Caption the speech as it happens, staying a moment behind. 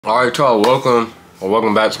Alright y'all,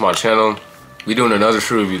 welcome back to my channel. We doing another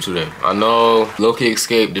shoe review today. I know low-key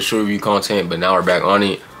escaped the shoe review content, but now we're back on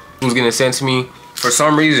it. It was getting sent to me. For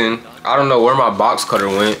some reason, I don't know where my box cutter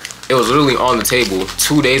went. It was literally on the table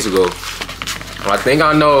 2 days ago. I think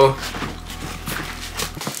I know.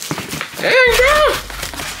 Dang,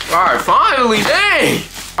 bro. Alright, finally, dang.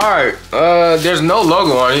 Alright, there's no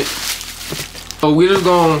logo on it. So we just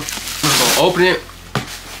gonna open it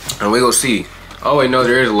and we gonna see. Oh wait, no,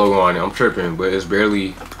 there is a logo on it. I'm tripping, but it's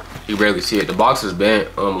barely, you barely see it. The box is bent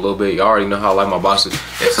a little bit. Y'all already know how I like my boxes.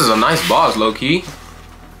 This is a nice box, low key.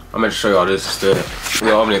 I'm gonna show y'all this instead.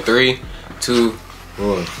 We'll open it 3, 2,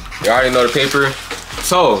 1. You already know the paper.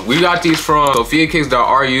 So we got these from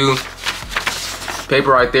SophiaKicks.ru. Paper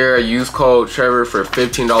right there. Use code Trevor for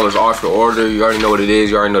 $15 off your order. You already know what it is.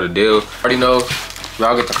 You already know the deal. You already know.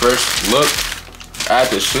 Y'all get the first look at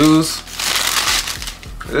the shoes.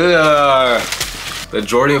 The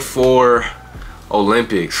Jordan 4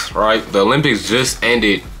 Olympics, right? The Olympics just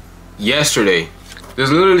ended yesterday. This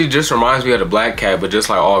literally just reminds me of the Black Cat, but just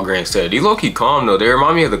like all gray instead. These low-key calm though. They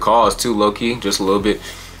remind me of the Cause too, low-key, just a little bit.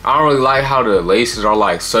 I don't really like how the laces are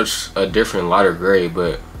like such a different lighter gray,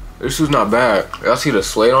 but this shoe's not bad. Y'all see the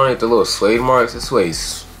suede on it, the little suede marks? This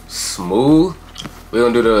suede's smooth. We're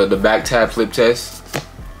gonna do the back tab flip test.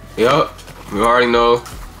 Yup, we already know.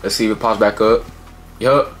 Let's see if it pops back up.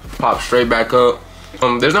 Yup, pop straight back up.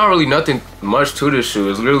 There's not really nothing much to this shoe.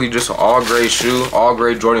 It's literally just an all gray shoe, all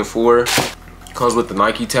gray Jordan 4. Comes with the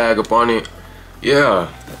Nike tag up on it. Yeah.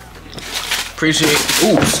 Appreciate,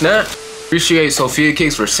 ooh, snap. Appreciate Sophia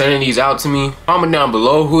Kicks for sending these out to me. Comment down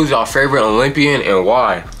below who's y'all favorite Olympian and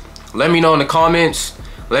why. Let me know in the comments.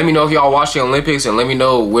 Let me know if y'all watch the Olympics and let me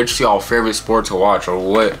know which y'all favorite sport to watch or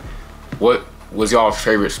what was y'all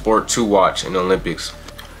favorite sport to watch in the Olympics.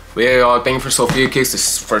 But yeah, y'all, thank you for Sophia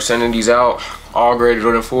Kicks for sending these out. All gray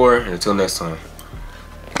Jordan 4, and until next time.